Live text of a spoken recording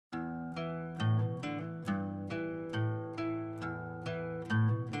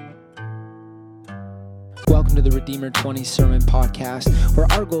welcome to the Redeemer 20 Sermon Podcast, where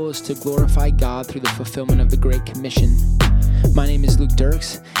our goal is to glorify God through the fulfillment of the Great Commission. My name is Luke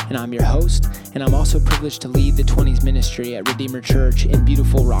Dirks, and I'm your host, and I'm also privileged to lead the 20s ministry at Redeemer Church in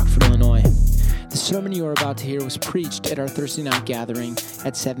beautiful Rockford, Illinois. The sermon you are about to hear was preached at our Thursday night gathering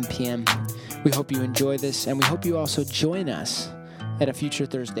at 7 p.m. We hope you enjoy this, and we hope you also join us at a future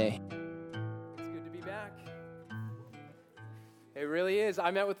Thursday. It really is.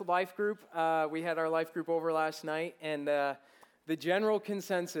 I met with the life group. We had our life group over last night, and the general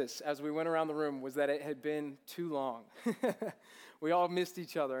consensus as we went around the room was that it had been too long. We all missed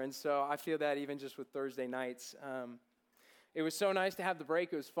each other, and so I feel that even just with Thursday nights. It was so nice to have the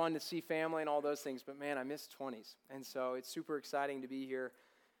break. It was fun to see family and all those things, but man, I missed 20s, and so it's super exciting to be here.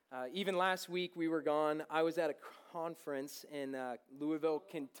 Even last week we were gone. I was at a conference in Louisville,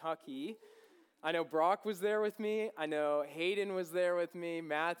 Kentucky. I know Brock was there with me. I know Hayden was there with me.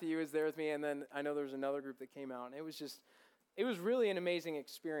 Matthew was there with me. And then I know there was another group that came out. And it was really an amazing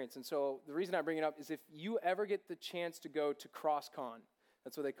experience. And so the reason I bring it up is if you ever get the chance to go to CrossCon,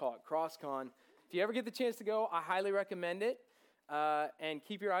 that's what they call it, CrossCon. If you ever get the chance to go, I highly recommend it. And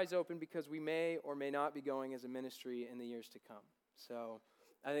keep your eyes open because we may or may not be going as a ministry in the years to come. So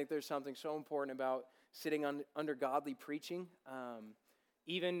I think there's something so important about sitting under godly preaching.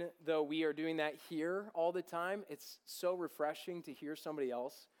 Even though we are doing that here all the time, it's so refreshing to hear somebody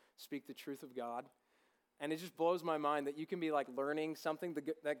else speak the truth of God. And it just blows my mind that you can be like learning something,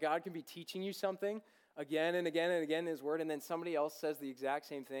 that God can be teaching you something again and again and again in His Word, and then somebody else says the exact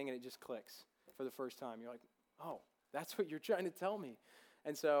same thing and it just clicks for the first time. You're like, oh, that's what you're trying to tell me.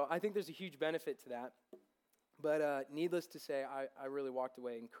 And so I think there's a huge benefit to that. But needless to say, I really walked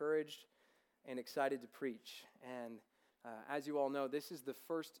away encouraged and excited to preach. And as you all know, this is the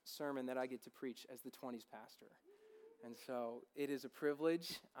first sermon that I get to preach as the 20s pastor. And so it is a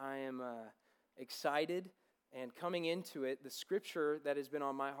privilege. I am excited. And coming into it, the scripture that has been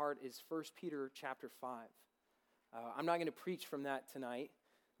on my heart is 1 Peter chapter 5. I'm not going to preach from that tonight.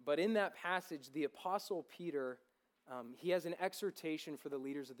 But in that passage, the Apostle Peter, he has an exhortation for the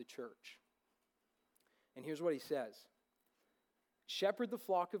leaders of the church. And here's what he says. Shepherd the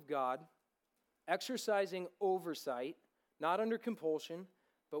flock of God, exercising oversight, not under compulsion,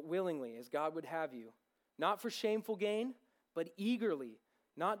 but willingly, as God would have you. Not for shameful gain, but eagerly.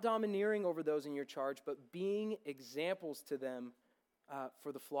 Not domineering over those in your charge, but being examples to them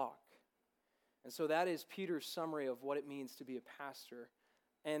for the flock. And so that is Peter's summary of what it means to be a pastor.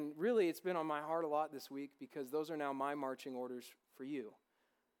 And really, it's been on my heart a lot this week because those are now my marching orders for you,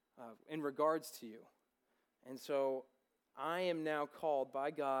 in regards to you. And so I am now called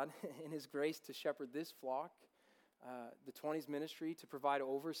by God in His grace to shepherd this flock, the 20s ministry, to provide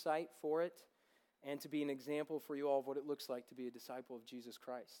oversight for it, and to be an example for you all of what it looks like to be a disciple of Jesus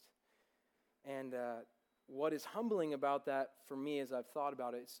Christ. And what is humbling about that for me as I've thought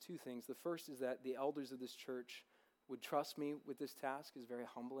about it, it's two things. The first is that the elders of this church would trust me with this task is very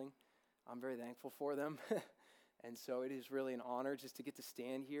humbling. I'm very thankful for them. And so it is really an honor just to get to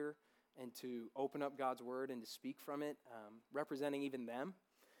stand here and to open up God's word and to speak from it, representing even them.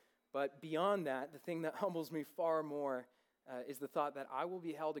 But beyond that, the thing that humbles me far more is the thought that I will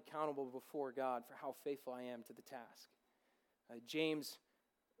be held accountable before God for how faithful I am to the task. James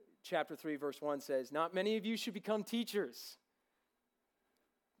chapter 3, verse 1 says, "Not many of you should become teachers."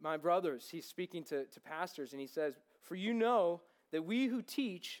 My brothers, he's speaking to pastors, and he says, "For you know that we who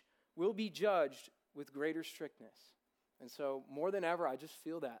teach will be judged with greater strictness." And so more than ever, I just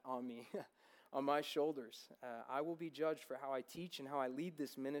feel that on me, on my shoulders. I will be judged for how I teach and how I lead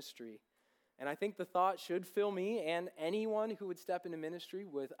this ministry. And I think the thought should fill me and anyone who would step into ministry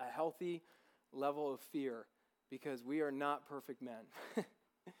with a healthy level of fear, because we are not perfect men.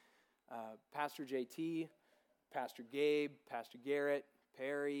 Pastor JT, Pastor Gabe, Pastor Garrett,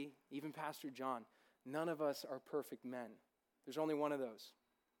 Perry, even Pastor John, none of us are perfect men. There's only one of those,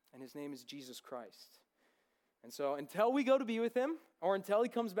 and His name is Jesus Christ. And so until we go to be with Him, or until He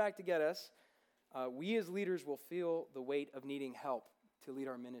comes back to get us, we as leaders will feel the weight of needing help to lead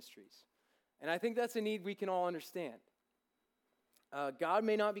our ministries. And I think that's a need we can all understand. God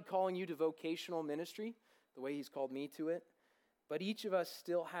may not be calling you to vocational ministry the way He's called me to it, but each of us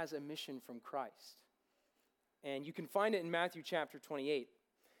still has a mission from Christ. And you can find it in Matthew chapter 28.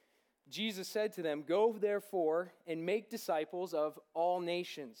 Jesus said to them, "Go therefore and make disciples of all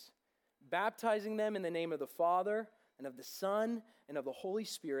nations, baptizing them in the name of the Father and of the Son and of the Holy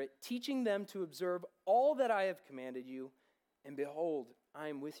Spirit, teaching them to observe all that I have commanded you, and behold, I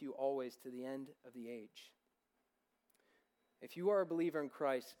am with you always to the end of the age." If you are a believer in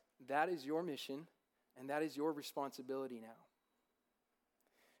Christ, that is your mission, and that is your responsibility now.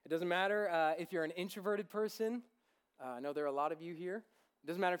 It doesn't matter if you're an introverted person. I know there are a lot of you here. It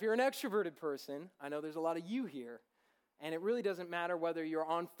doesn't matter if you're an extroverted person. I know there's a lot of you here. And it really doesn't matter whether you're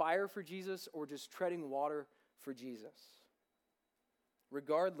on fire for Jesus or just treading water for Jesus.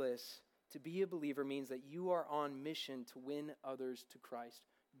 Regardless, to be a believer means that you are on mission to win others to Christ.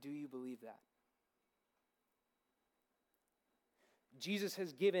 Do you believe that? Jesus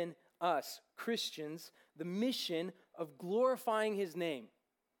has given us, Christians, the mission of glorifying his name.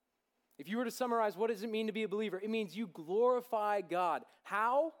 If you were to summarize, what does it mean to be a believer? It means you glorify God.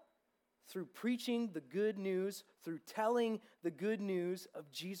 How? Through preaching the good news, through telling the good news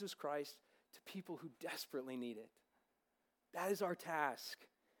of Jesus Christ to people who desperately need it. That is our task.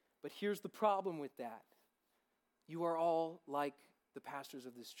 But here's the problem with that. You are all like the pastors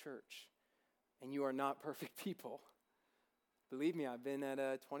of this church, and you are not perfect people. Believe me, I've been at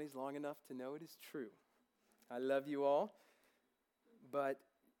 20s long enough to know it is true. I love you all, but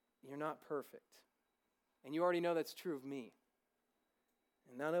you're not perfect. And you already know that's true of me.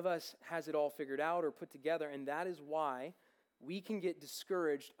 And none of us has it all figured out or put together, and that is why we can get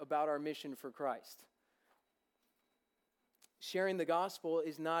discouraged about our mission for Christ. Sharing the gospel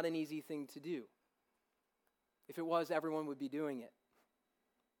is not an easy thing to do. If it was, everyone would be doing it.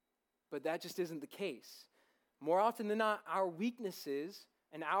 But that just isn't the case. More often than not, our weaknesses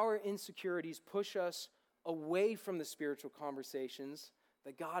and our insecurities push us away from the spiritual conversations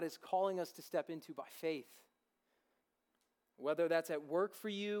that God is calling us to step into by faith. Whether that's at work for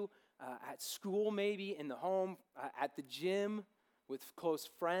you, at school maybe, in the home, at the gym, with close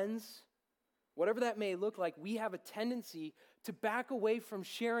friends, whatever that may look like, we have a tendency to back away from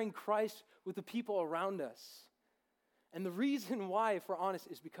sharing Christ with the people around us. And the reason why, if we're honest,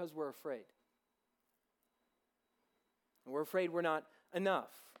 is because we're afraid. And we're afraid we're not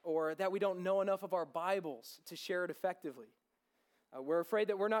enough, or that we don't know enough of our Bibles to share it effectively. We're afraid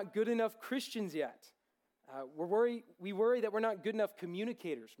that we're not good enough Christians yet. We worry that we're not good enough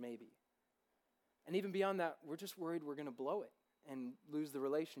communicators, maybe. And even beyond that, we're just worried we're going to blow it and lose the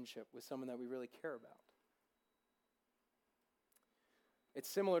relationship with someone that we really care about. It's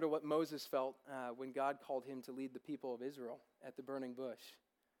similar to what Moses felt when God called him to lead the people of Israel at the burning bush.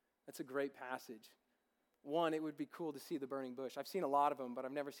 That's a great passage. One, it would be cool to see the burning bush. I've seen a lot of them, but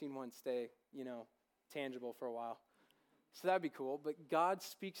I've never seen one stay, tangible for a while. So that'd be cool. But God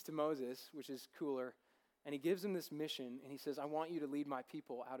speaks to Moses, which is cooler, and he gives him this mission, and he says, I want you to lead my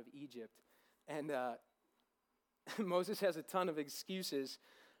people out of Egypt. And Moses has a ton of excuses,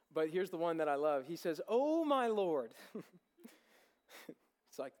 but here's the one that I love. He says, oh, my Lord.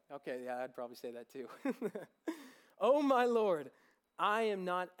 It's like, okay, yeah, I'd probably say that too. Oh, my Lord, I am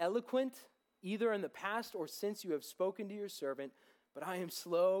not eloquent, either in the past or since you have spoken to your servant, but I am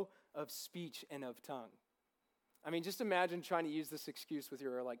slow of speech and of tongue. I mean, just imagine trying to use this excuse with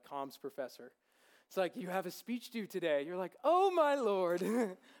your comms professor. It's like, you have a speech due today. You're like, oh, my Lord,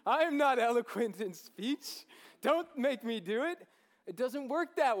 I am not eloquent in speech. Don't make me do it. It doesn't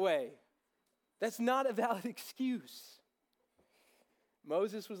work that way. That's not a valid excuse.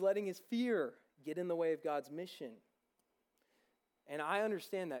 Moses was letting his fear get in the way of God's mission. And I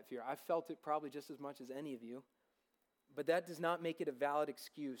understand that fear. I've felt it probably just as much as any of you. But that does not make it a valid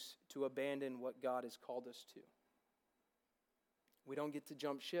excuse to abandon what God has called us to. We don't get to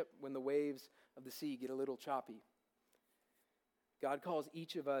jump ship when the waves of the sea get a little choppy. God calls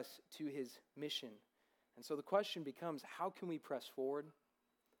each of us to his mission. And so the question becomes, how can we press forward?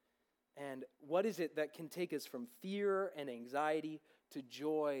 And what is it that can take us from fear and anxiety to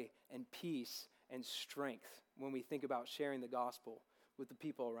joy and peace and strength when we think about sharing the gospel with the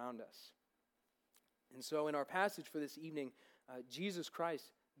people around us? And so in our passage for this evening, Jesus Christ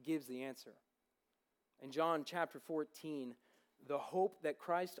gives the answer. In John chapter 14, the hope that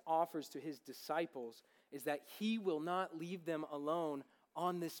Christ offers to his disciples is that he will not leave them alone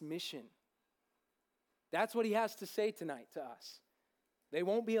on this mission. That's what he has to say tonight to us. They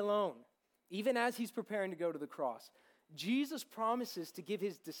won't be alone, even as he's preparing to go to the cross. Jesus promises to give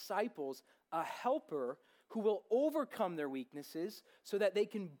his disciples a helper who will overcome their weaknesses so that they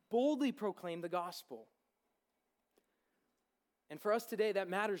can boldly proclaim the gospel. And for us today, that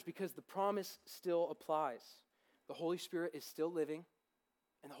matters because the promise still applies. The Holy Spirit is still living,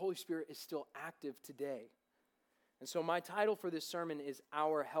 and the Holy Spirit is still active today. And so my title for this sermon is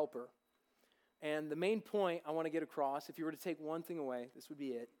Our Helper. And the main point I want to get across, if you were to take one thing away, this would be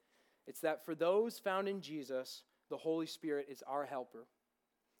it. It's that for those found in Jesus, the Holy Spirit is our helper.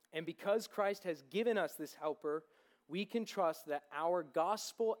 And because Christ has given us this helper, we can trust that our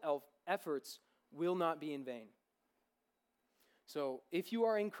gospel efforts will not be in vain. So if you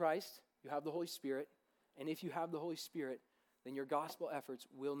are in Christ, you have the Holy Spirit. And if you have the Holy Spirit, then your gospel efforts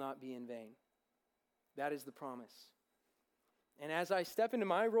will not be in vain. That is the promise. And as I step into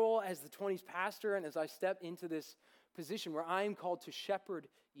my role as the 20s pastor, and as I step into this position where I am called to shepherd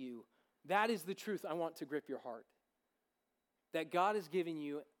you, that is the truth I want to grip your heart. That God is giving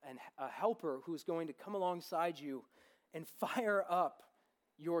you a helper who is going to come alongside you and fire up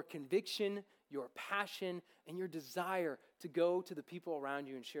your conviction, your passion, and your desire to go to the people around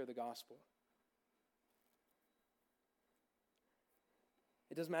you and share the gospel.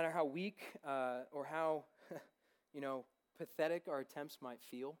 It doesn't matter how weak or how pathetic our attempts might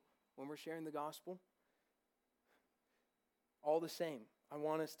feel when we're sharing the gospel. All the same, I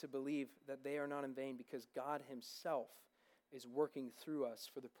want us to believe that they are not in vain because God himself is working through us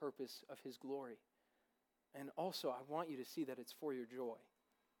for the purpose of his glory. And also, I want you to see that it's for your joy.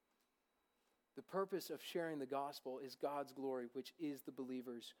 The purpose of sharing the gospel is God's glory, which is the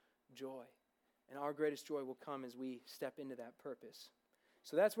believer's joy. And our greatest joy will come as we step into that purpose.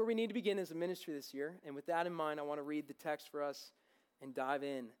 So that's where we need to begin as a ministry this year. And with that in mind, I want to read the text for us and dive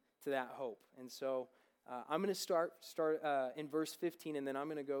in to that hope. And so I'm going to start in verse 15, and then I'm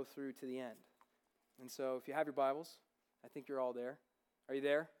going to go through to the end. And so if you have your Bibles, I think you're all there. Are you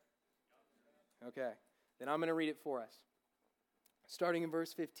there? Okay. Then I'm going to read it for us. Starting in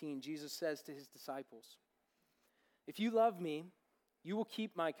verse 15, Jesus says to his disciples, "If you love me, you will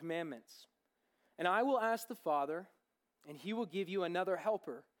keep my commandments. And I will ask the Father, and he will give you another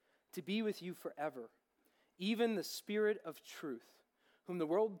helper to be with you forever, even the Spirit of truth, whom the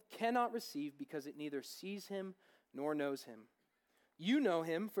world cannot receive because it neither sees him nor knows him. You know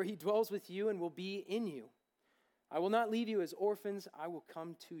him, for he dwells with you and will be in you. I will not leave you as orphans, I will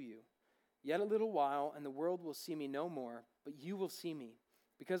come to you. Yet a little while, and the world will see me no more, but you will see me.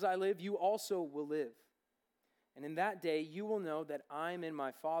 Because I live, you also will live. And in that day you will know that I am in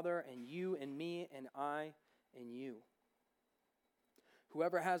my Father, and you in me, and I in you.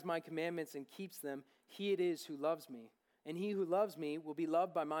 Whoever has my commandments and keeps them, he it is who loves me. And he who loves me will be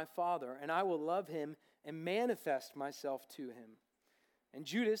loved by my Father, and I will love him and manifest myself to him. And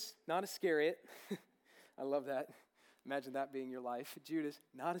Judas, not Iscariot," I love that. Imagine that being your life. Judas,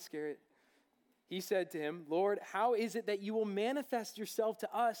 not Iscariot. "He said to him, 'Lord, how is it that you will manifest yourself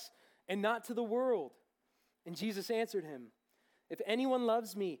to us and not to the world?' And Jesus answered him, 'If anyone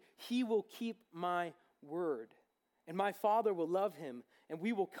loves me, he will keep my word. And my Father will love him, and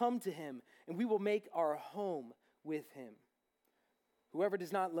we will come to him, and we will make our home with him. Whoever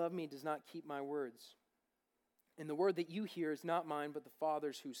does not love me does not keep my words. And the word that you hear is not mine, but the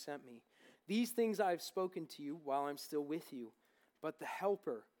Father's who sent me. These things I have spoken to you while I'm still with you. But the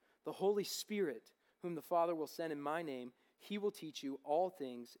Helper, the Holy Spirit, whom the Father will send in my name, he will teach you all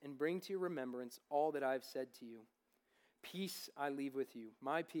things and bring to your remembrance all that I have said to you. Peace I leave with you.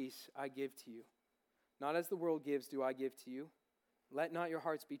 My peace I give to you. Not as the world gives do I give to you. Let not your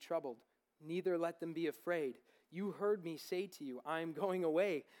hearts be troubled, neither let them be afraid. You heard me say to you, I am going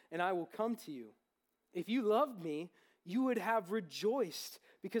away, and I will come to you. If you loved me, you would have rejoiced,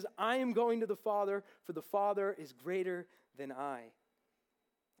 because I am going to the Father, for the Father is greater than I.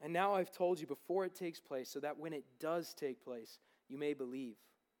 And now I've told you before it takes place, so that when it does take place, you may believe.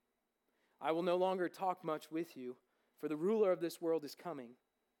 I will no longer talk much with you, for the ruler of this world is coming.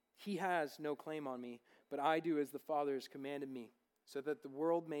 He has no claim on me, but I do as the Father has commanded me, so that the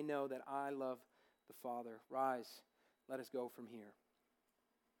world may know that I love the Father. Rise, let us go from here."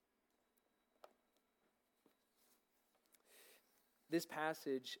 This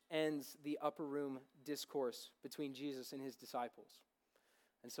passage ends the upper room discourse between Jesus and his disciples.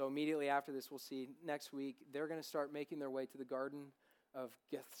 And so immediately after this, we'll see next week, they're going to start making their way to the Garden of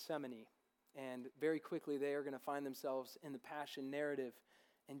Gethsemane. And very quickly, they are going to find themselves in the Passion narrative.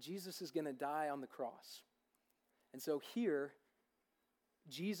 And Jesus is going to die on the cross. And so here,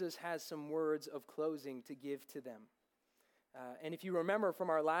 Jesus has some words of closing to give to them. And if you remember from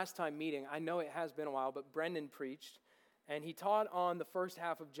our last time meeting, I know it has been a while, but Brendan preached. And he taught on the first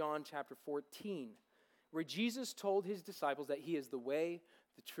half of John chapter 14, where Jesus told his disciples that he is the way,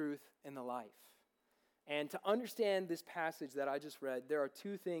 the truth, and the life. And to understand this passage that I just read, there are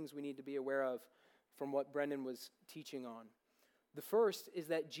two things we need to be aware of from what Brendan was teaching on. The first is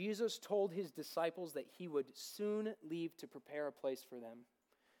that Jesus told his disciples that he would soon leave to prepare a place for them.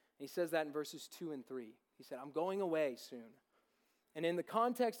 And he says that in verses 2 and 3. He said, I'm going away soon. And in the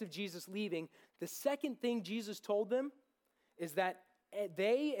context of Jesus leaving, the second thing Jesus told them is that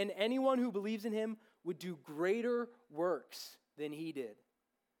they and anyone who believes in him would do greater works than he did.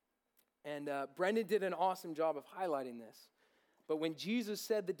 And Brendan did an awesome job of highlighting this. But when Jesus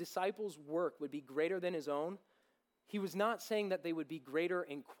said the disciples' work would be greater than his own, he was not saying that they would be greater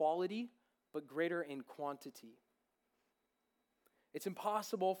in quality, but greater in quantity. It's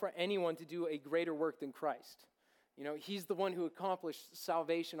impossible for anyone to do a greater work than Christ. He's the one who accomplished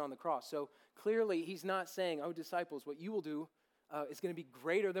salvation on the cross. So clearly, he's not saying, oh, disciples, what you will do is going to be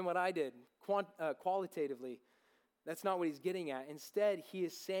greater than what I did qualitatively. That's not what he's getting at. Instead, he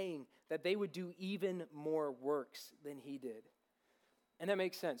is saying that they would do even more works than he did. And that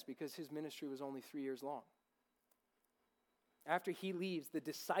makes sense because his ministry was only 3 years long. After he leaves, the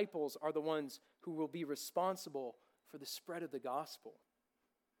disciples are the ones who will be responsible for the spread of the gospel.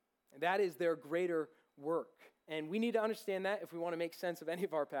 And that is their greater work. And we need to understand that if we want to make sense of any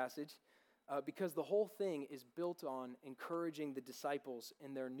of our passage, because the whole thing is built on encouraging the disciples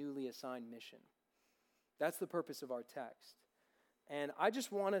in their newly assigned mission. That's the purpose of our text. And I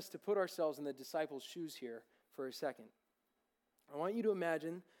just want us to put ourselves in the disciples' shoes here for a second. I want you to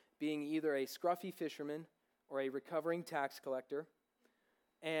imagine being either a scruffy fisherman or a recovering tax collector.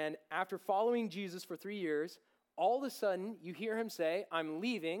 And after following Jesus for 3 years, all of a sudden you hear him say, I'm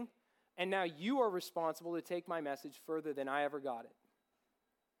leaving, and now you are responsible to take my message further than I ever got it.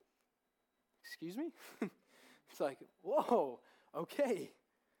 Excuse me? It's like, whoa, okay.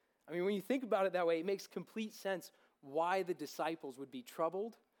 I mean, when you think about it that way, it makes complete sense why the disciples would be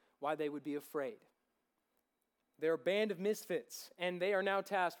troubled, why they would be afraid. They're a band of misfits, and they are now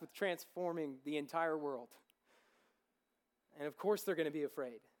tasked with transforming the entire world. And of course they're going to be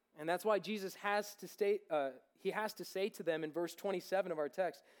afraid. And that's why Jesus has to say to them in verse 27 of our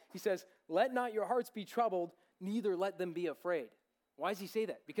text, he says, let not your hearts be troubled, neither let them be afraid. Why does he say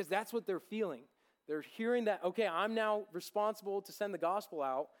that? Because that's what they're feeling. They're hearing that, okay, I'm now responsible to send the gospel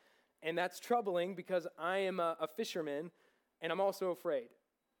out, and that's troubling because I am a fisherman, and I'm also afraid.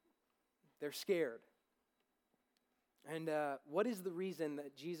 They're scared. And what is the reason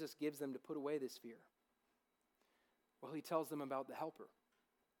that Jesus gives them to put away this fear? Well, he tells them about the helper.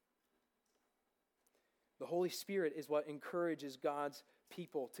 The Holy Spirit is what encourages God's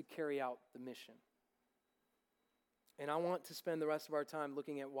people to carry out the mission. And I want to spend the rest of our time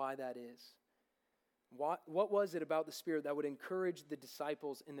looking at why that is. What was it about the Spirit that would encourage the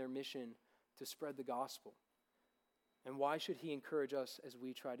disciples in their mission to spread the gospel? And why should he encourage us as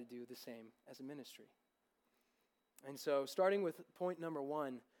we try to do the same as a ministry? And so, starting with point number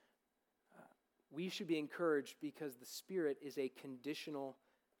 1, we should be encouraged because the Spirit is a conditional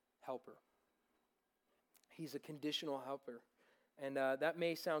helper. He's a conditional helper. And that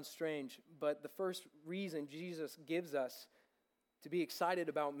may sound strange, but the first reason Jesus gives us to be excited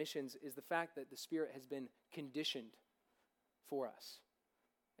about missions is the fact that the Spirit has been conditioned for us.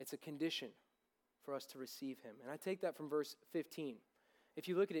 It's a condition for us to receive him. And I take that from verse 15. If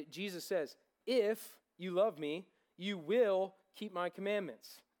you look at it, Jesus says, if you love me, you will keep my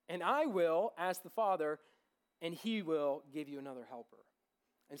commandments. And I will ask the Father, and he will give you another helper.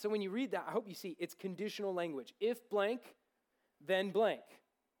 And so when you read that, I hope you see it's conditional language. If blank, then blank.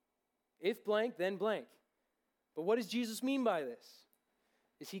 If blank, then blank. But what does Jesus mean by this?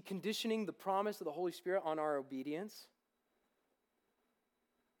 Is he conditioning the promise of the Holy Spirit on our obedience?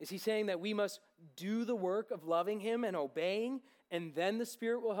 Is he saying that we must do the work of loving him and obeying, and then the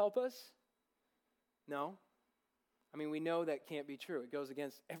Spirit will help us? No. I mean, we know that can't be true. It goes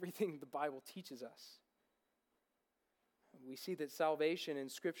against everything the Bible teaches us. We see that salvation in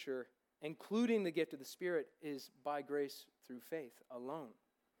Scripture, including the gift of the Spirit, is by grace through faith alone.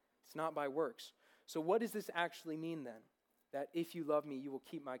 It's not by works. So what does this actually mean then? That if you love me, you will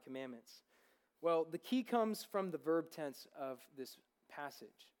keep my commandments. Well, the key comes from the verb tense of this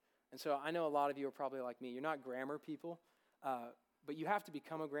passage. And so I know a lot of you are probably like me. You're not grammar people, but you have to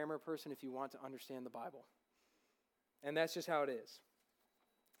become a grammar person if you want to understand the Bible. And that's just how it is.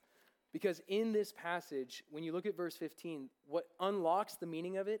 Because in this passage, when you look at verse 15, what unlocks the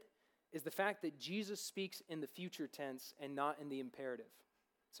meaning of it is the fact that Jesus speaks in the future tense and not in the imperative.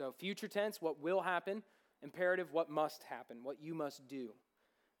 So future tense, what will happen. Imperative, what must happen, what you must do.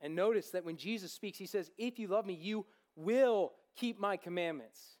 And notice that when Jesus speaks, he says, if you love me, you will keep my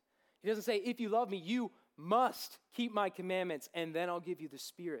commandments. He doesn't say, if you love me, you must keep my commandments, and then I'll give you the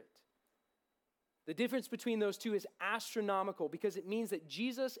Spirit. The difference between those two is astronomical because it means that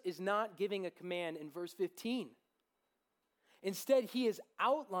Jesus is not giving a command in verse 15. Instead, he is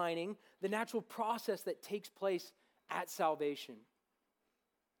outlining the natural process that takes place at salvation.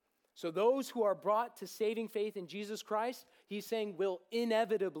 So those who are brought to saving faith in Jesus Christ, he's saying will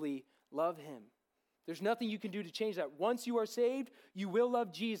inevitably love him. There's nothing you can do to change that. Once you are saved, you will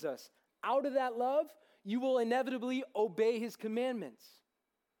love Jesus. Out of that love, you will inevitably obey his commandments.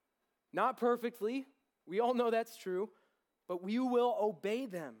 Not perfectly. We all know that's true. But you will obey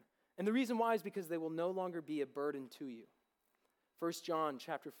them. And the reason why is because they will no longer be a burden to you. 1 John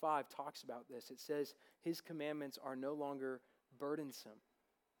chapter 5 talks about this. It says his commandments are no longer burdensome.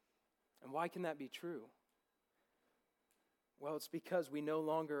 And why can that be true? Well, it's because we no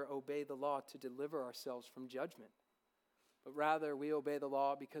longer obey the law to deliver ourselves from judgment, but rather we obey the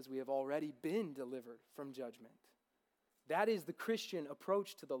law because we have already been delivered from judgment. That is the Christian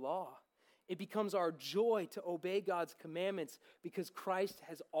approach to the law. It becomes our joy to obey God's commandments because Christ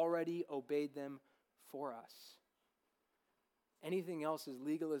has already obeyed them for us. Anything else is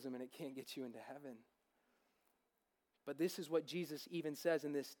legalism and it can't get you into heaven. But this is what Jesus even says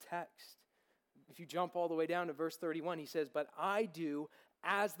in this text. If you jump all the way down to verse 31, he says, "But I do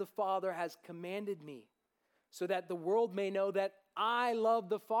as the Father has commanded me, so that the world may know that I love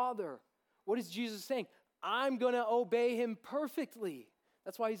the Father." What is Jesus saying? I'm going to obey him perfectly.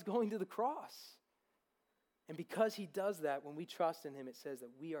 That's why he's going to the cross. And because he does that, when we trust in him, it says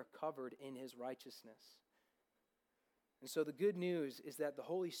that we are covered in his righteousness. And so the good news is that the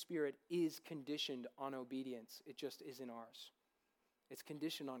Holy Spirit is conditioned on obedience. It just isn't ours. It's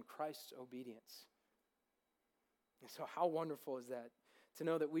conditioned on Christ's obedience. And so how wonderful is that, to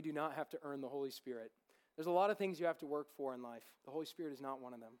know that we do not have to earn the Holy Spirit. There's a lot of things you have to work for in life. The Holy Spirit is not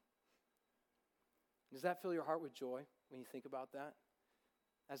one of them. Does that fill your heart with joy when you think about that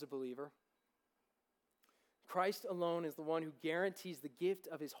as a believer? Christ alone is the one who guarantees the gift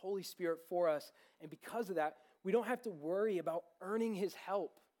of his Holy Spirit for us. And because of that, we don't have to worry about earning his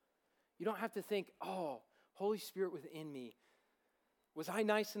help. You don't have to think, oh, Holy Spirit within me. Was I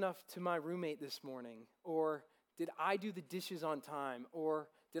nice enough to my roommate this morning? Or did I do the dishes on time? Or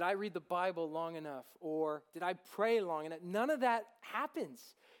did I read the Bible long enough? Or did I pray long enough? None of that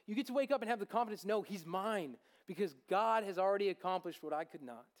happens. You get to wake up and have the confidence, no, he's mine, because God has already accomplished what I could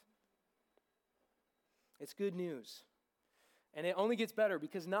not. It's good news. And it only gets better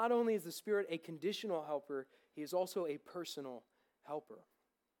because not only is the Spirit a conditional helper, he is also a personal helper.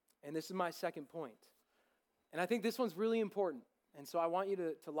 And this is my second point. And I think this one's really important. And so I want you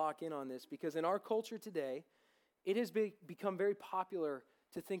to lock in on this, because in our culture today, it has become very popular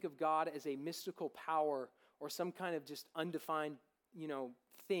to think of God as a mystical power or some kind of just undefined,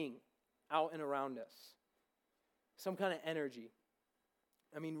 thing out and around us. Some kind of energy.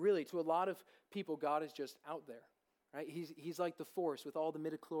 I mean, really, to a lot of people, God is just out there, right? He's like the Force with all the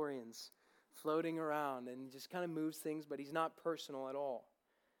midichlorians floating around and just kind of moves things, but he's not personal at all.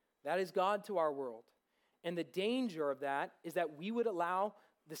 That is God to our world. And the danger of that is that we would allow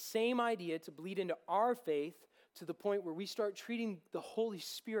the same idea to bleed into our faith to the point where we start treating the Holy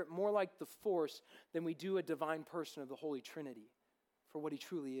Spirit more like the Force than we do a divine person of the Holy Trinity for what he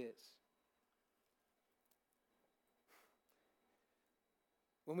truly is.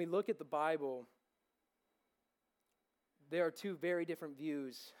 When we look at the Bible, there are two very different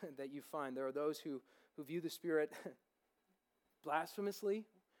views that you find. There are those who view the Spirit blasphemously,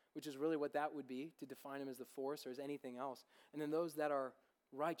 which is really what that would be, to define him as the Force or as anything else. And then those that are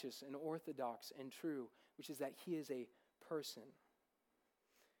righteous and orthodox and true, which is that he is a person.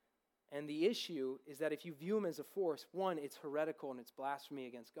 And the issue is that if you view him as a force, one, it's heretical and it's blasphemy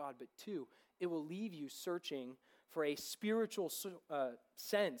against God, but two, it will leave you searching for a spiritual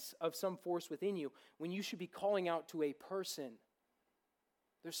sense of some force within you when you should be calling out to a person.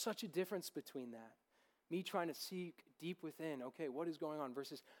 There's such a difference between that. Me trying to seek deep within, okay, what is going on,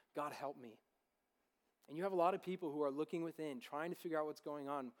 versus God help me. And you have a lot of people who are looking within, trying to figure out what's going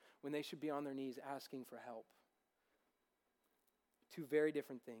on when they should be on their knees asking for help. Two very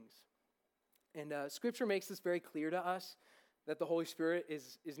different things. And Scripture makes this very clear to us, that the Holy Spirit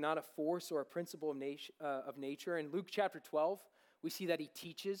is not a force or a principle of nature. In Luke chapter 12, we see that he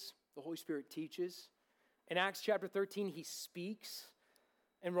teaches. The Holy Spirit teaches. In Acts chapter 13, he speaks.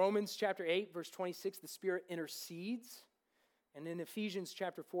 In Romans chapter 8, verse 26, the Spirit intercedes. And in Ephesians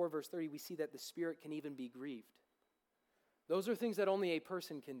chapter 4, verse 30, we see that the Spirit can even be grieved. Those are things that only a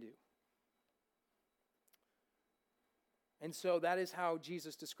person can do. And so that is how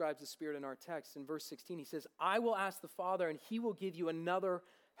Jesus describes the Spirit in our text. In verse 16, he says, I will ask the Father, and he will give you another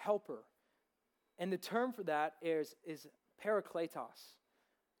helper. And the term for that is parakletos.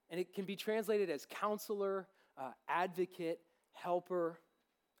 And it can be translated as counselor, advocate, helper,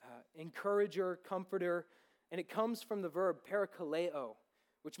 encourager, comforter. And it comes from the verb parakaleo,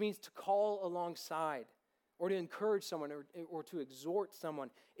 which means to call alongside, or to encourage someone, or to exhort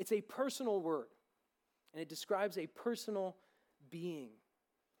someone. It's a personal word. And it describes a personal being.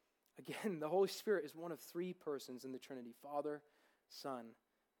 Again, the Holy Spirit is one of three persons in the Trinity: Father, Son,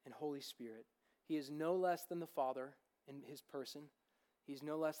 and Holy Spirit. He is no less than the Father in his person. He is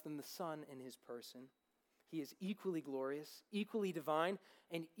no less than the Son in his person. He is equally glorious, equally divine,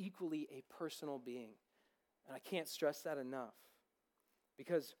 and equally a personal being. And I can't stress that enough.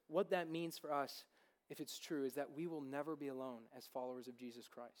 Because what that means for us if it's true, is that we will never be alone as followers of Jesus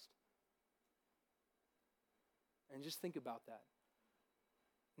Christ. And just think about that.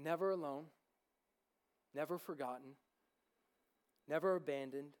 Never alone, never forgotten, never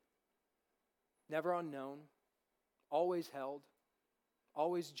abandoned, never unknown, always held,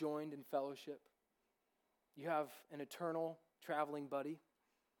 always joined in fellowship. You have an eternal traveling buddy,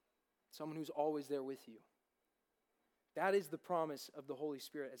 someone who's always there with you. That is the promise of the Holy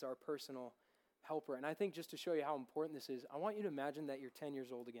Spirit as our personal helper. And I think just to show you how important this is, I want you to imagine that you're 10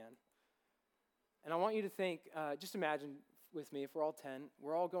 years old again. And I want you to think, just imagine with me, if we're all 10,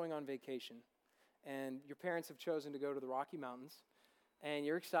 we're all going on vacation. And your parents have chosen to go to the Rocky Mountains. And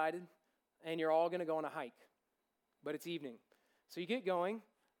you're excited. And you're all going to go on a hike. But it's evening. So you get going.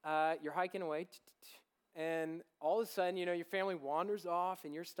 You're hiking away. And all of a sudden, your family wanders off.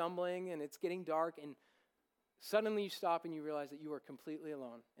 And you're stumbling. And it's getting dark. And suddenly you stop and you realize that you are completely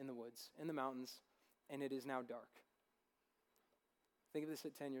alone in the woods, in the mountains. And it is now dark. Think of this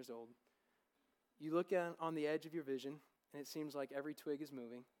at 10 years old. You look on the edge of your vision, and it seems like every twig is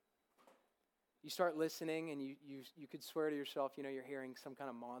moving. You start listening, and you could swear to yourself, you're hearing some kind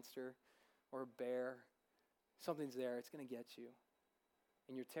of monster or a bear. Something's there. It's going to get you.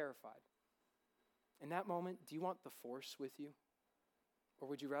 And you're terrified. In that moment, do you want the force with you? Or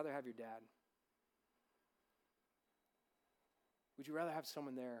would you rather have your dad? Would you rather have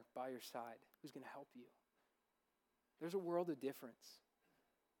someone there by your side who's going to help you? There's a world of difference.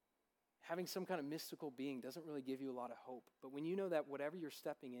 Having some kind of mystical being doesn't really give you a lot of hope. But when you know that whatever you're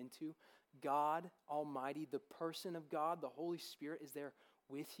stepping into, God Almighty, the person of God, the Holy Spirit is there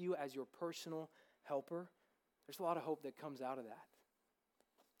with you as your personal helper, there's a lot of hope that comes out of that.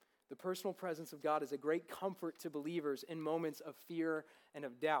 The personal presence of God is a great comfort to believers in moments of fear and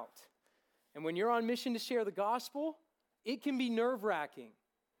of doubt. And when you're on mission to share the gospel, it can be nerve-wracking.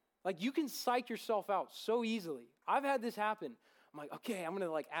 Like you can psych yourself out so easily. I've had this happen. I'm like, okay, I'm going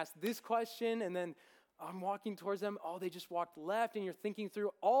to ask this question, and then I'm walking towards them. Oh, they just walked left, and you're thinking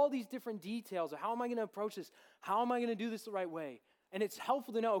through all these different details of how am I going to approach this? How am I going to do this the right way? And it's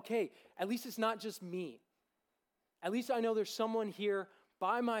helpful to know, okay, at least it's not just me. At least I know there's someone here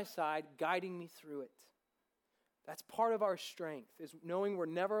by my side guiding me through it. That's part of our strength, is knowing we're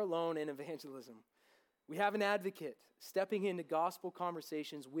never alone in evangelism. We have an advocate stepping into gospel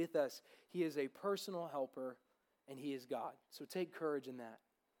conversations with us. He is a personal helper, and he is God. So take courage in that.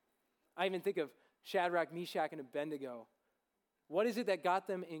 I even think of Shadrach, Meshach, and Abednego. What is it that got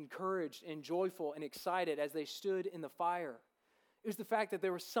them encouraged and joyful and excited as they stood in the fire? It was the fact that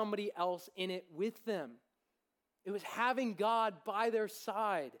there was somebody else in it with them. It was having God by their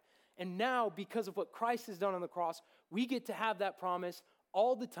side. And now, because of what Christ has done on the cross, we get to have that promise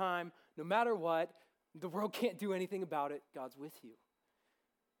all the time, no matter what. The world can't do anything about it. God's with you.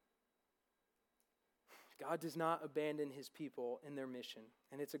 God does not abandon his people in their mission,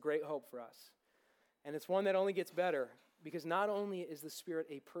 and it's a great hope for us. And it's one that only gets better, because not only is the Spirit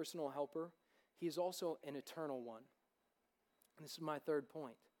a personal helper, he is also an eternal one. And this is my third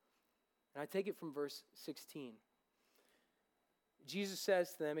point. And I take it from verse 16. Jesus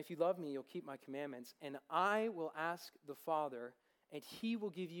says to them, if you love me, you'll keep my commandments, and I will ask the Father, and he will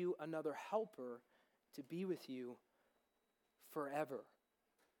give you another helper to be with you forever.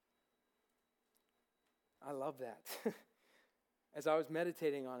 I love that. As I was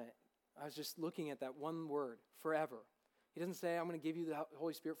meditating on it, I was just looking at that one word, forever. He doesn't say, I'm going to give you the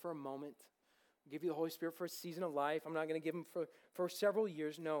Holy Spirit for a moment. I'll give you the Holy Spirit for a season of life. I'm not going to give him for several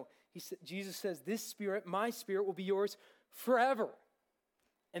years. No, Jesus says, this Spirit, my Spirit, will be yours forever.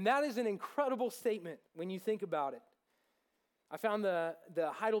 And that is an incredible statement when you think about it. I found the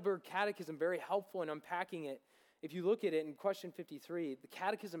Heidelberg Catechism very helpful in unpacking it. If you look at it in question 53, the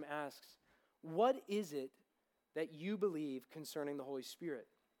Catechism asks, what is it that you believe concerning the Holy Spirit?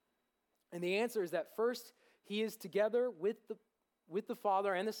 And the answer is that first, he is together with the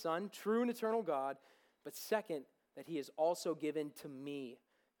Father and the Son, true and eternal God. But second, that he is also given to me,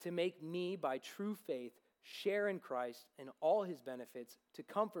 to make me, by true faith, share in Christ and all his benefits, to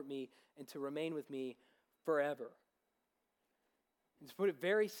comfort me and to remain with me forever. And to put it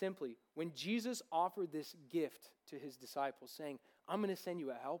very simply, when Jesus offered this gift to his disciples, saying, I'm going to send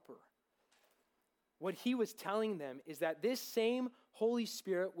you a helper, what he was telling them is that this same Holy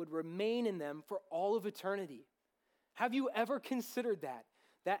Spirit would remain in them for all of eternity. Have you ever considered that?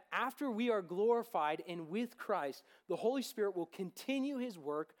 That after we are glorified and with Christ, the Holy Spirit will continue his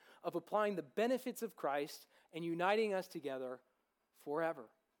work of applying the benefits of Christ and uniting us together forever.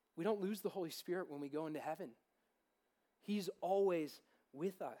 We don't lose the Holy Spirit when we go into heaven. He's always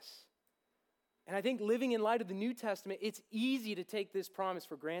with us. And I think living in light of the New Testament, it's easy to take this promise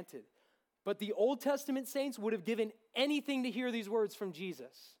for granted. But the Old Testament saints would have given anything to hear these words from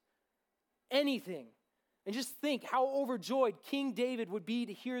Jesus. Anything. And just think how overjoyed King David would be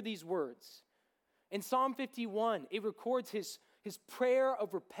to hear these words. In Psalm 51, it records his prayer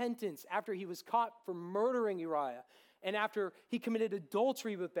of repentance after he was caught for murdering Uriah and after he committed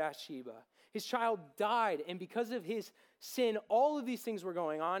adultery with Bathsheba. His child died, and because of his sin, all of these things were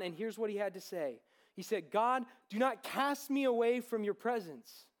going on, and here's what he had to say. He said, God, do not cast me away from your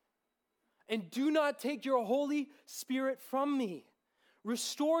presence, and do not take your Holy Spirit from me.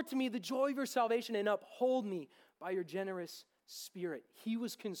 Restore to me the joy of your salvation and uphold me by your generous Spirit. He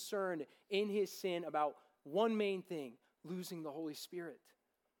was concerned in his sin about one main thing, losing the Holy Spirit.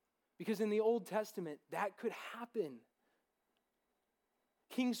 Because in the Old Testament, that could happen.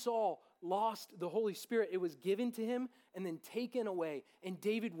 King Saul lost the Holy Spirit. It was given to him and then taken away. And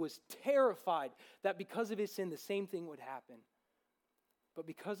David was terrified that because of his sin, the same thing would happen. But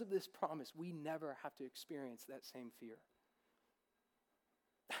because of this promise, we never have to experience that same fear.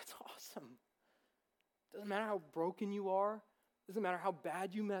 That's awesome. Doesn't matter how broken you are. Doesn't matter how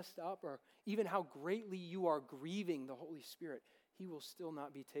bad you messed up or even how greatly you are grieving the Holy Spirit. He will still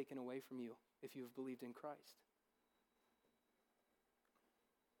not be taken away from you if you have believed in Christ.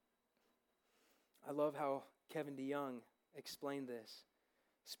 I love how Kevin DeYoung explained this.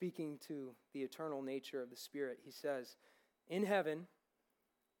 Speaking to the eternal nature of the Spirit, he says, in heaven,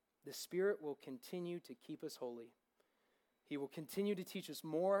 the Spirit will continue to keep us holy. He will continue to teach us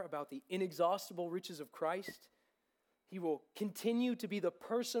more about the inexhaustible riches of Christ. He will continue to be the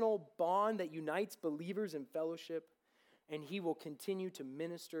personal bond that unites believers in fellowship. And he will continue to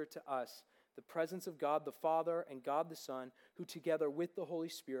minister to us the presence of God the Father and God the Son, who together with the Holy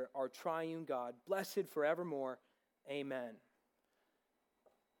Spirit are triune God, blessed forevermore. Amen.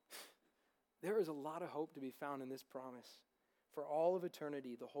 There is a lot of hope to be found in this promise. For all of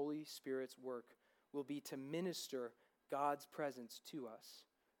eternity, the Holy Spirit's work will be to minister God's presence to us.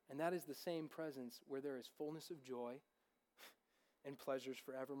 And that is the same presence where there is fullness of joy and pleasures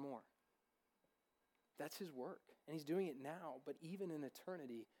forevermore. That's his work. And he's doing it now, but even in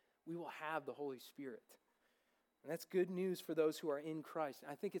eternity, we will have the Holy Spirit. And that's good news for those who are in Christ.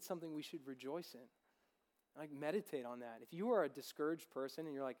 I think it's something we should rejoice in. Like, meditate on that. If you are a discouraged person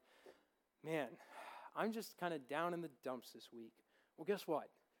and you're like, man, I'm just kind of down in the dumps this week. Well, guess what?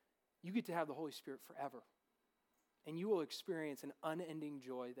 You get to have the Holy Spirit forever. And you will experience an unending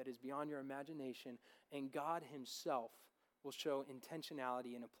joy that is beyond your imagination. And God himself will show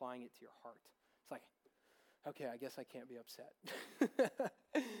intentionality in applying it to your heart. It's like, okay, I guess I can't be upset.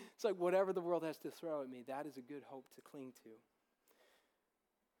 It's like whatever the world has to throw at me, that is a good hope to cling to.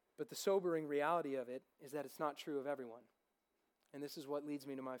 But the sobering reality of it is that it's not true of everyone. And this is what leads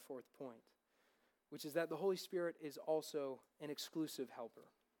me to my fourth point, which is that the Holy Spirit is also an exclusive helper.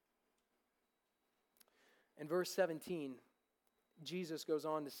 In verse 17, Jesus goes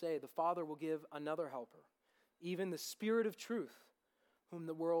on to say, the Father will give another helper, even the Spirit of truth, whom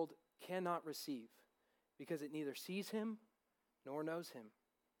the world cannot receive, because it neither sees him nor knows him.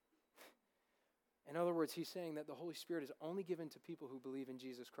 In other words, he's saying that the Holy Spirit is only given to people who believe in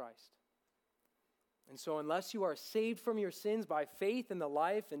Jesus Christ. And so unless you are saved from your sins by faith in the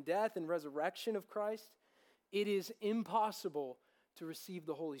life and death and resurrection of Christ, it is impossible to receive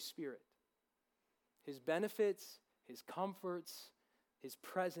the Holy Spirit. His benefits, his comforts, his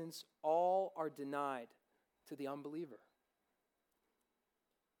presence, all are denied to the unbeliever.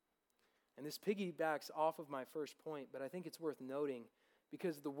 And this piggybacks off of my first point, but I think it's worth noting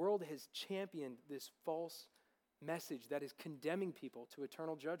because the world has championed this false message that is condemning people to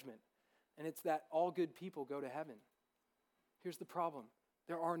eternal judgment. And it's that all good people go to heaven. Here's the problem.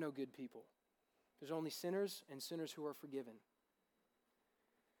 There are no good people. There's only sinners and sinners who are forgiven.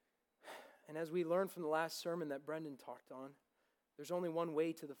 And as we learned from the last sermon that Brendan talked on, there's only one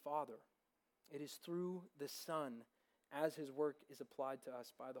way to the Father. It is through the Son as his work is applied to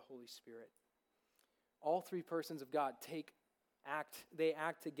us by the Holy Spirit. All three persons of God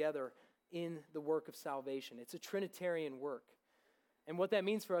act together in the work of salvation. It's a Trinitarian work. And what that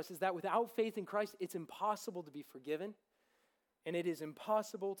means for us is that without faith in Christ, it's impossible to be forgiven, and it is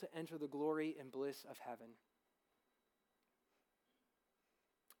impossible to enter the glory and bliss of heaven.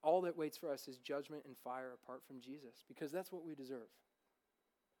 All that waits for us is judgment and fire apart from Jesus, because that's what we deserve.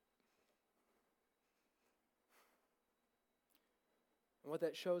 And what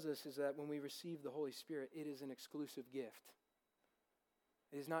that shows us is that when we receive the Holy Spirit, it is an exclusive gift.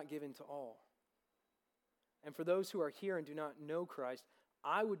 It is not given to all. And for those who are here and do not know Christ,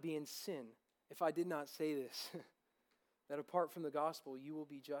 I would be in sin if I did not say this, that apart from the gospel, you will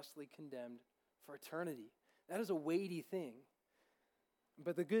be justly condemned for eternity. That is a weighty thing.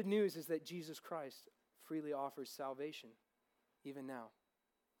 But the good news is that Jesus Christ freely offers salvation, even now.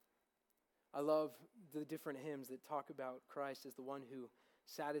 I love the different hymns that talk about Christ as the one who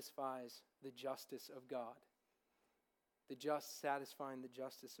satisfies the justice of God. The just satisfying the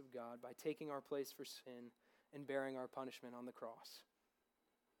justice of God by taking our place for sin and bearing our punishment on the cross.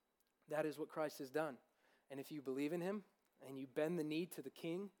 That is what Christ has done. And if you believe in him and you bend the knee to the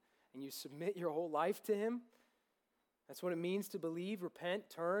King and you submit your whole life to him, that's what it means to believe, repent,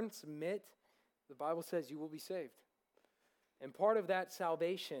 turn, submit. The Bible says you will be saved. And part of that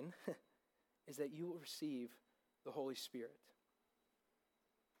salvation is that you will receive the Holy Spirit.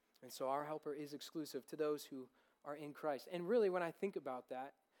 And so our helper is exclusive to those who are in Christ. And really, when I think about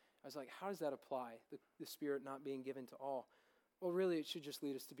that, I was like, how does that apply, the Spirit not being given to all? Well, really, it should just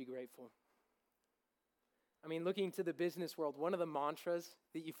lead us to be grateful. I mean, looking to the business world, one of the mantras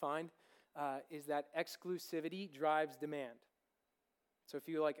that you find is that exclusivity drives demand. So if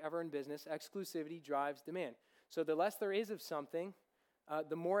you're ever in business, exclusivity drives demand. So the less there is of something,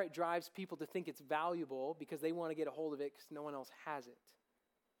 the more it drives people to think it's valuable because they want to get a hold of it because no one else has it.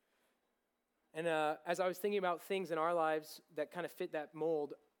 And as I was thinking about things in our lives that kind of fit that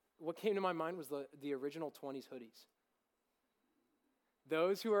mold, what came to my mind was the original 20s hoodies.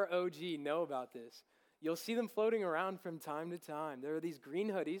 Those who are OG know about this. You'll see them floating around from time to time. There are these green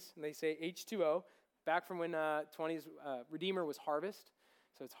hoodies, and they say H2O, back from when 20s Redeemer was Harvest,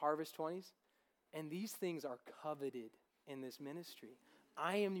 so it's Harvest 20s. And these things are coveted in this ministry.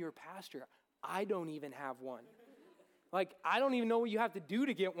 I am your pastor. I don't even have one. I don't even know what you have to do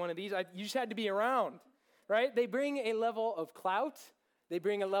to get one of these. You just had to be around, right? They bring a level of clout. They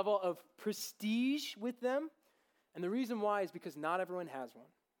bring a level of prestige with them. And the reason why is because not everyone has one.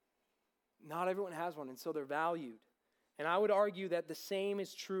 Not everyone has one, and so they're valued. And I would argue that the same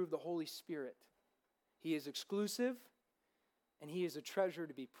is true of the Holy Spirit. He is exclusive, and he is a treasure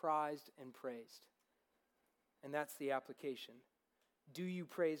to be prized and praised. And that's the application. Do you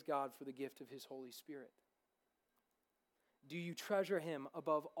praise God for the gift of his Holy Spirit? Do you treasure him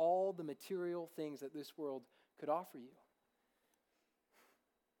above all the material things that this world could offer you?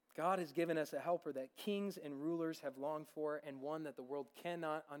 God has given us a helper that kings and rulers have longed for and one that the world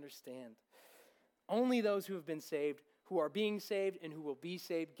cannot understand. Only those who have been saved, who are being saved, and who will be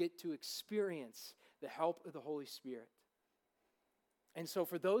saved get to experience the help of the Holy Spirit. And so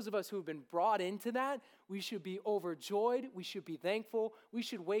for those of us who have been brought into that, we should be overjoyed. We should be thankful. We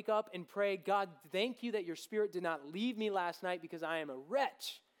should wake up and pray, God, thank you that your Spirit did not leave me last night because I am a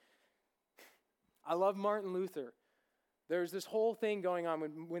wretch. I love Martin Luther. There's this whole thing going on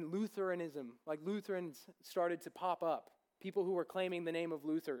when Lutheranism, Lutherans started to pop up. People who were claiming the name of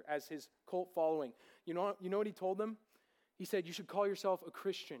Luther as his cult following. You know what he told them? He said, you should call yourself a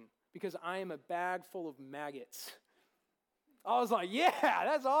Christian because I am a bag full of maggots. I was like, yeah,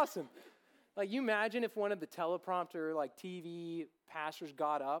 that's awesome. You imagine if one of the teleprompter, TV pastors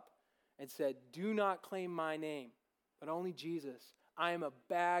got up and said, do not claim my name, but only Jesus. I am a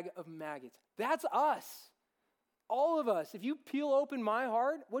bag of maggots. That's us. All of us. If you peel open my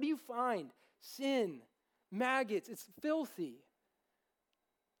heart, what do you find? Sin, maggots. It's filthy.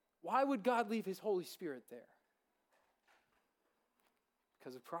 Why would God leave his Holy Spirit there?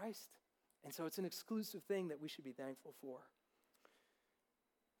 Because of Christ. And so it's an exclusive thing that we should be thankful for.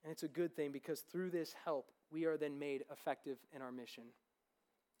 And it's a good thing because through this help, we are then made effective in our mission.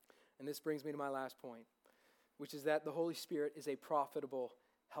 And this brings me to my last point, which is that the Holy Spirit is a profitable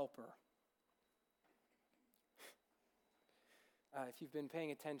helper. If you've been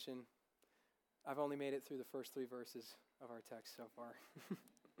paying attention, I've only made it through the first 3 verses of our text so far.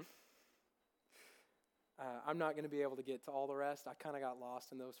 I'm not going to be able to get to all the rest. I kind of got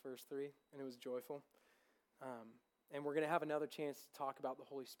lost in those first 3, and it was joyful. And we're going to have another chance to talk about the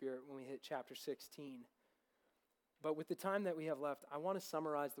Holy Spirit when we hit chapter 16. But with the time that we have left, I want to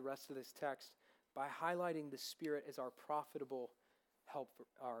summarize the rest of this text by highlighting the Spirit as our profitable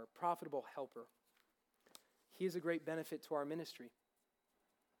helper. He is a great benefit to our ministry.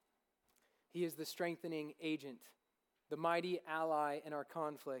 He is the strengthening agent, the mighty ally in our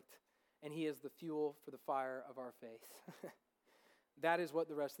conflict, and he is the fuel for the fire of our faith. That is what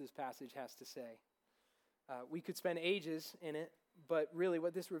the rest of this passage has to say. We could spend ages in it, but really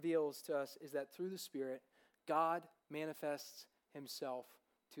what this reveals to us is that through the Spirit, God manifests himself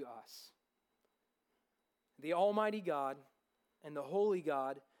to us. The Almighty God and the Holy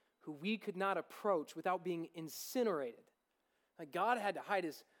God who we could not approach without being incinerated. God had to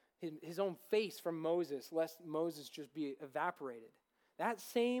hide his own face from Moses, lest Moses just be evaporated. That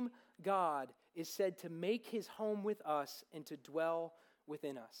same God is said to make his home with us and to dwell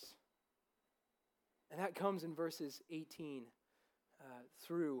within us. And that comes in verses 18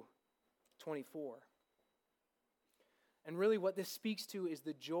 through 24. And really what this speaks to is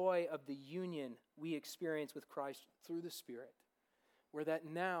the joy of the union we experience with Christ through the Spirit, where that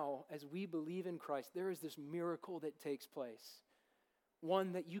now, as we believe in Christ, there is this miracle that takes place,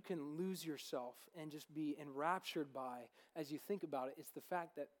 one that you can lose yourself and just be enraptured by as you think about it. It's the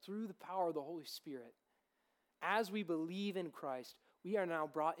fact that through the power of the Holy Spirit, as we believe in Christ, we are now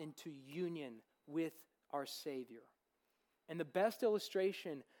brought into union with our Savior. And the best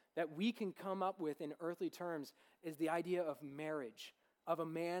illustration that we can come up with in earthly terms is the idea of marriage, of a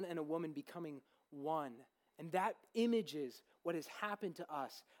man and a woman becoming one. And that images what has happened to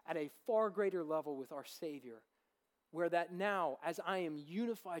us at a far greater level with our Savior, where that now, as I am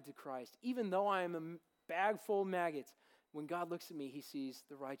unified to Christ, even though I am a bag full of maggots, when God looks at me, he sees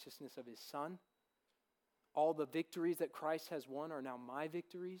the righteousness of his Son. All the victories that Christ has won are now my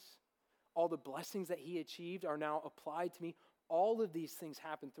victories. All the blessings that he achieved are now applied to me. All of these things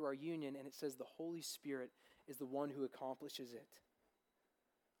happen through our union, and it says the Holy Spirit is the one who accomplishes it.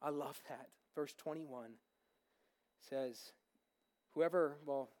 I love that. Verse 21 says,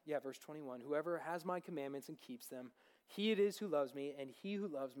 verse 21, whoever has my commandments and keeps them, he it is who loves me, and he who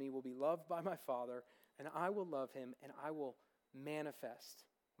loves me will be loved by my Father, and I will love him, and I will manifest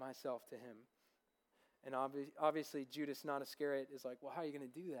myself to him. And obviously, Judas, not Iscariot, is like, well, how are you going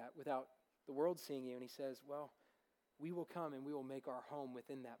to do that without the world seeing you? And he says, well, we will come and we will make our home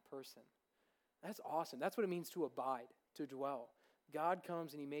within that person. That's awesome. That's what it means to abide, to dwell. God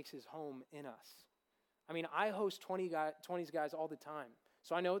comes and he makes his home in us. I mean, I host 20s guys all the time,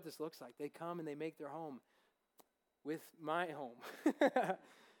 so I know what this looks like. They come and they make their home with my home.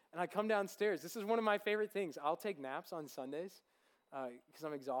 And I come downstairs. This is one of my favorite things. I'll take naps on Sundays because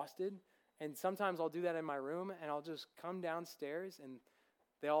I'm exhausted. And sometimes I'll do that in my room, and I'll just come downstairs, and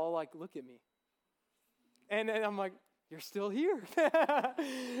they all look at me. And then I'm like, you're still here.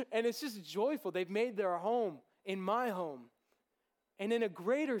 And it's just joyful. They've made their home in my home. And in a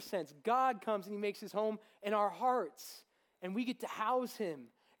greater sense, God comes and he makes his home in our hearts, and we get to house him.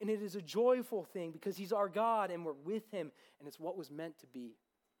 And it is a joyful thing because he's our God, and we're with him, and it's what was meant to be.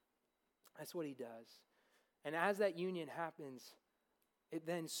 That's what he does. And as that union happens, it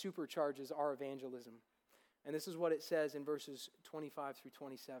then supercharges our evangelism. And this is what it says in verses 25 through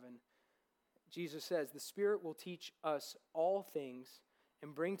 27. Jesus says, the Spirit will teach us all things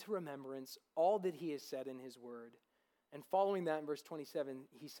and bring to remembrance all that he has said in his word. And following that in verse 27,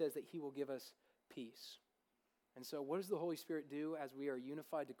 he says that he will give us peace. And so what does the Holy Spirit do as we are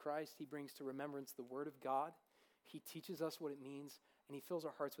unified to Christ? He brings to remembrance the word of God. He teaches us what it means, and he fills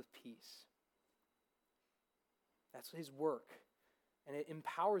our hearts with peace. That's his work. And it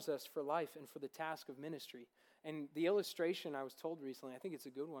empowers us for life and for the task of ministry. And the illustration I was told recently, I think it's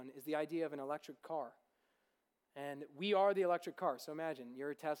a good one, is the idea of an electric car. And we are the electric car. So imagine,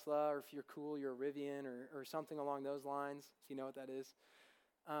 you're a Tesla, or if you're cool, you're a Rivian, or something along those lines, if you know what that is.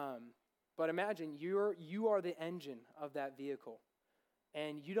 But imagine, you are the engine of that vehicle.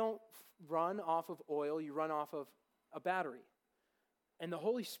 And you don't run off of oil, you run off of a battery. And the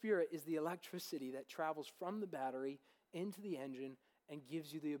Holy Spirit is the electricity that travels from the battery into the engine and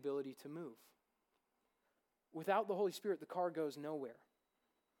gives you the ability to move. Without the Holy Spirit, the car goes nowhere.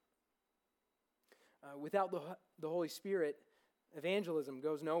 Without the Holy Spirit, evangelism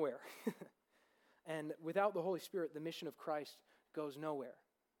goes nowhere. And without the Holy Spirit, the mission of Christ goes nowhere.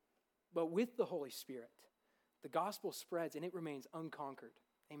 But with the Holy Spirit, the gospel spreads and it remains unconquered.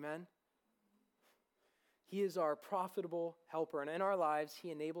 Amen? He is our profitable helper, and in our lives, he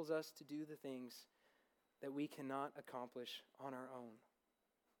enables us to do the things that we cannot accomplish on our own.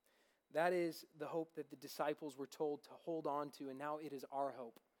 That is the hope that the disciples were told to hold on to, and now it is our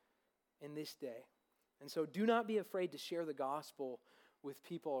hope in this day. And so do not be afraid to share the gospel with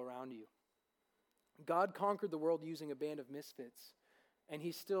people around you. God conquered the world using a band of misfits, and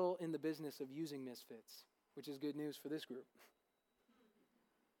he's still in the business of using misfits, which is good news for this group.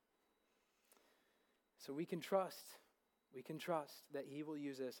 So we can trust that he will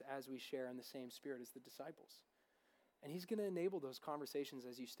use us as we share in the same spirit as the disciples. And he's going to enable those conversations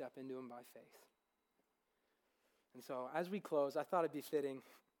as you step into them by faith. And so as we close, I thought it'd be fitting.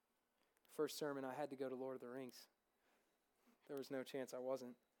 First sermon, I had to go to Lord of the Rings. There was no chance I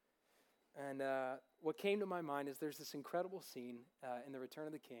wasn't. And what came to my mind is there's this incredible scene in The Return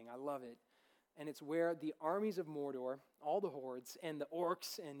of the King. I love it. And it's where the armies of Mordor, all the hordes, and the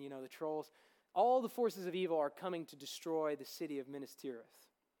orcs, and the trolls, all the forces of evil are coming to destroy the city of Minas Tirith.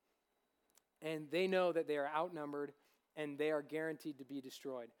 And they know that they are outnumbered and they are guaranteed to be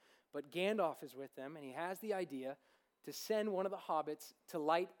destroyed. But Gandalf is with them, and he has the idea to send one of the hobbits to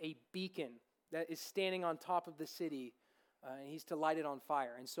light a beacon that is standing on top of the city and he's to light it on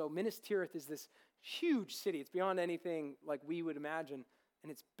fire. And so Minas Tirith is this huge city. It's beyond anything like we would imagine,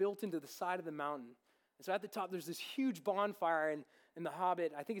 and it's built into the side of the mountain. And so at the top, there's this huge bonfire, and the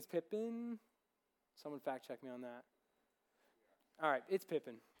Hobbit, I think it's Pippin. Someone fact check me on that. All right, it's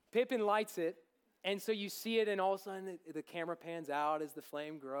Pippin. Pippin lights it, and so you see it, and all of a sudden the camera pans out as the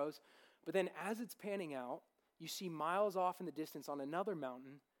flame grows. But then as it's panning out, you see miles off in the distance on another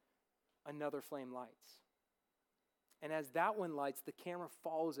mountain, another flame lights. And as that one lights, the camera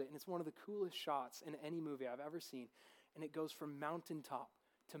follows it, and it's one of the coolest shots in any movie I've ever seen. And it goes from mountaintop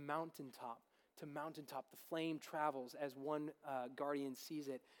to mountaintop to mountaintop. The flame travels as one guardian sees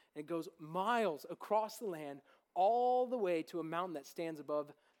it, and it goes miles across the land all the way to a mountain that stands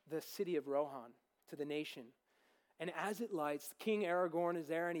above the city of Rohan, to the nation. And as it lights, King Aragorn is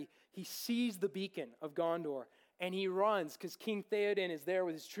there, and he sees the beacon of Gondor, and he runs because King Theoden is there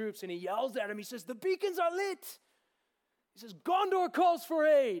with his troops, and he yells at him. He says, "The beacons are lit." He says, "Gondor calls for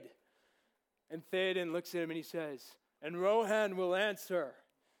aid." And Theoden looks at him and he says, "And Rohan will answer."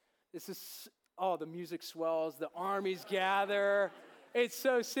 This is, the music swells, the armies gather. It's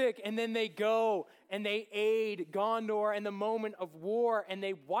so sick. And then they go and they aid Gondor in the moment of war, and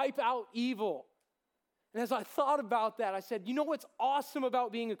they wipe out evil. And as I thought about that, I said, you know what's awesome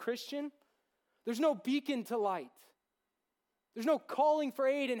about being a Christian? There's no beacon to light. There's no calling for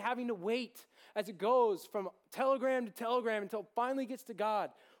aid and having to wait as it goes from telegram to telegram until it finally gets to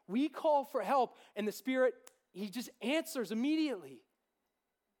God. We call for help, and the Spirit, he just answers immediately.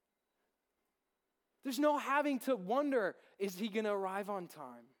 There's no having to wonder, is he going to arrive on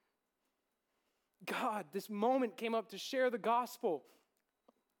time? God, this moment came up to share the gospel.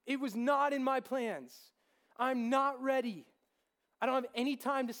 It was not in my plans. I'm not ready. I don't have any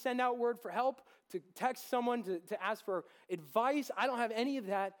time to send out word for help, to text someone, to ask for advice. I don't have any of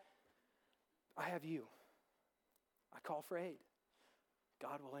that. I have you. I call for aid.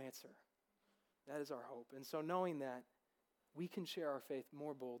 God will answer. That is our hope. And so knowing that, we can share our faith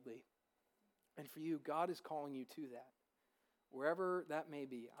more boldly. And for you, God is calling you to that. Wherever that may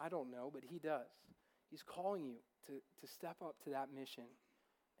be, I don't know, but he does. He's calling you to step up to that mission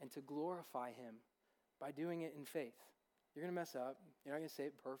and to glorify him by doing it in faith. You're going to mess up. You're not going to say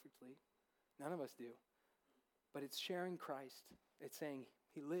it perfectly. None of us do. But it's sharing Christ. It's saying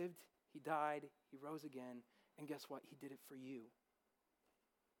he lived, he died, he rose again, and guess what? He did it for you.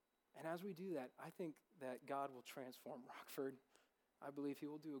 And as we do that, I think that God will transform Rockford. I believe he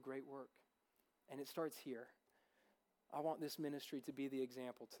will do a great work. And it starts here. I want this ministry to be the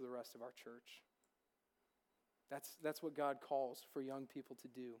example to the rest of our church. That's what God calls for young people to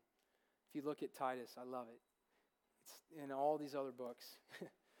do. If you look at Titus, I love it. It's in all these other books.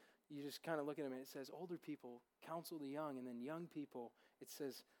 You just kind of look at them and it says, older people counsel the young, and then young people, it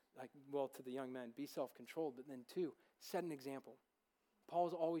says, to the young men, be self-controlled, but then 2, set an example.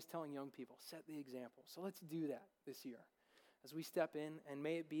 Paul's always telling young people, set the example. So let's do that this year as we step in, and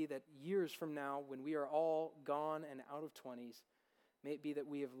may it be that years from now, when we are all gone and out of 20s, may it be that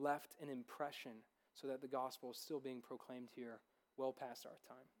we have left an impression so that the gospel is still being proclaimed here well past our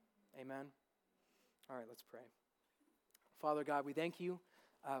time. Amen? All right, let's pray. Father God, we thank you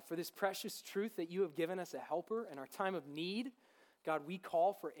for this precious truth that you have given us a helper in our time of need. God, we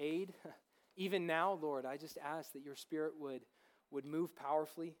call for aid. Even now, Lord, I just ask that your Spirit would move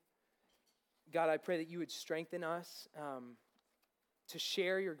powerfully. God, I pray that you would strengthen us to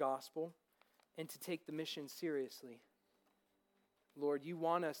share your gospel and to take the mission seriously. Lord, you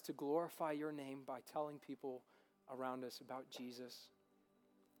want us to glorify your name by telling people around us about Jesus.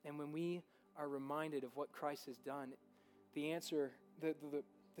 And when we are reminded of what Christ has done, the answer, the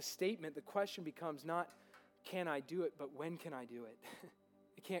statement, the question becomes not, can I do it, but when can I do it?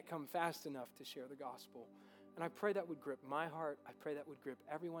 It can't come fast enough to share the gospel. And I pray that would grip my heart. I pray that would grip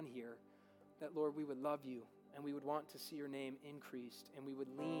everyone here, that, Lord, we would love you and we would want to see your name increased, and we would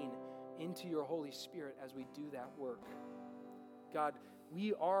lean into your Holy Spirit as we do that work. God,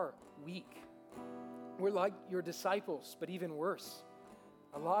 we are weak. We're like your disciples, but even worse.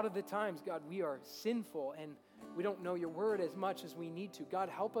 A lot of the times, God, we are sinful and we don't know your word as much as we need to. God,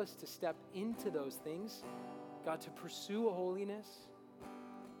 help us to step into those things. God, to pursue holiness,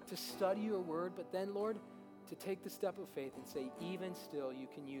 to study your word, but then, Lord, to take the step of faith and say, even still, you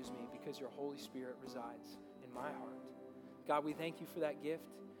can use me because your Holy Spirit resides in my heart. God, we thank you for that gift.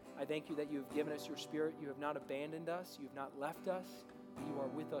 I thank you that you have given us your Spirit. You have not abandoned us. You have not left us. You are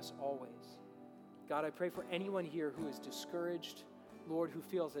with us always. God, I pray for anyone here who is discouraged, Lord, who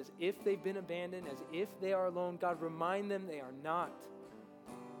feels as if they've been abandoned, as if they are alone. God, remind them they are not.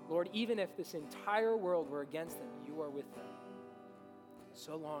 Lord, even if this entire world were against them, you are with them,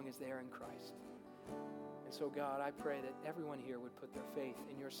 so long as they are in Christ. And so, God, I pray that everyone here would put their faith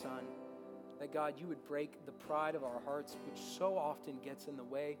in your Son, that, God, you would break the pride of our hearts, which so often gets in the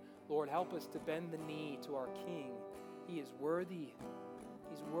way. Lord, help us to bend the knee to our King. He is worthy.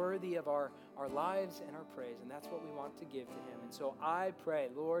 He's worthy of our lives and our praise, and that's what we want to give to him. And so I pray,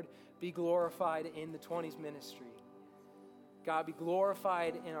 Lord, be glorified in the 20s ministry. God, be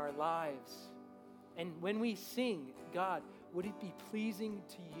glorified in our lives. And when we sing, God, would it be pleasing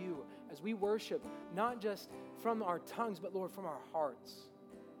to you as we worship, not just from our tongues, but Lord, from our hearts,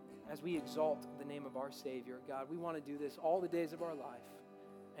 as we exalt the name of our Savior. God, we want to do this all the days of our life,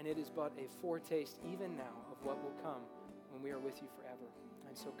 and it is but a foretaste even now of what will come when we are with you forever.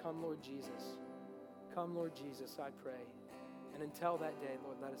 And so come, Lord Jesus. Come, Lord Jesus, I pray. And until that day,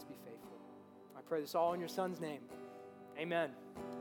 Lord, let us be faithful. I pray this all in your Son's name. Amen.